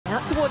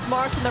Out towards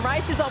Morrison. The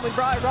race is on with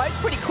Rowe. Rowe's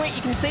pretty quick.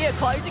 You can see her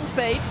closing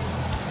speed.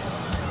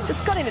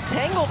 Just got in a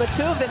tangle, the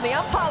two of them. The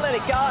umpire let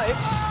it go.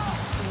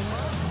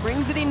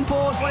 Brings it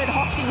inboard. Wanted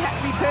Hosting, had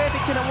to be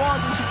perfect, and it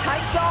was. And she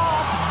takes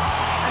off.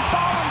 And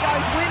Bowen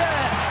goes with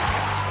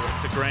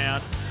her. To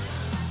ground.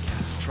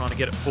 It's trying to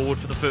get it forward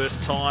for the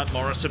first time.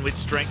 Morrison with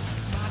strength.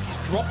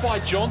 He's dropped by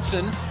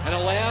Johnson and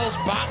allows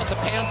Bartlett to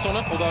pounce on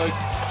it, although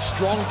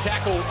strong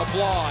tackle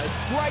applied.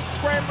 Great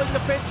scrambling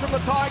defence from the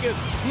Tigers.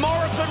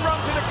 Morrison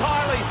runs into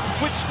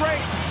Kylie with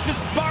strength, just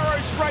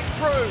burrows straight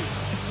through.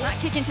 That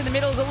kick into the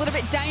middle is a little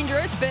bit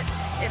dangerous, but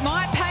it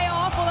might pay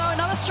off, although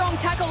another strong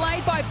tackle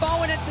laid by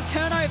Bowen. It's a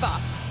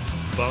turnover.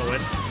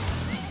 Bowen.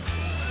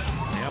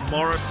 Now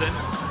Morrison.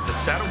 The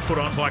saddle put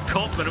on by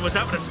Kaufman and was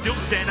able to still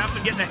stand up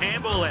and get the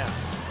handball out.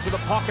 To the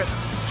pocket,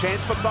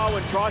 chance for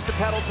Bowen, tries to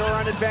paddle to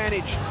her own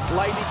advantage.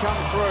 Lady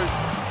comes through.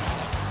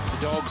 The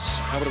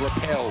Dogs able to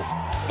repel.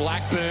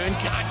 Blackburn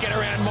can't get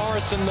around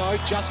Morrison though,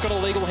 just got a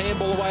legal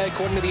handball away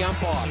according to the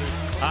umpire.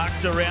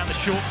 Arcs around the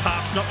short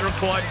pass, not the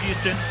required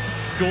distance.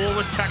 Gore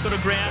was tackled to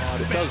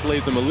ground. It does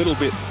leave them a little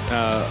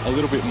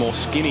bit more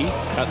skinny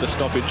at the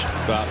stoppage,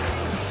 but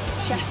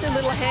Just a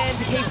little hand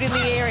to keep it in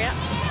the area.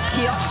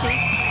 Kyoshi.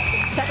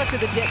 Tackle to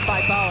the deck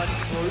by Bowen.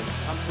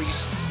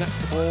 Humphries snapped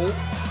the ball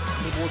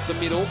towards the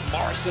middle.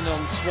 Morrison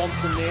on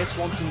Swanson there.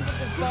 Swanson.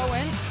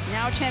 Bowen.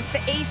 Now a chance for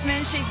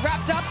Eastman. She's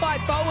wrapped up by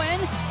Bowen.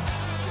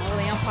 How will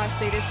the umpire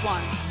see this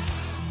one?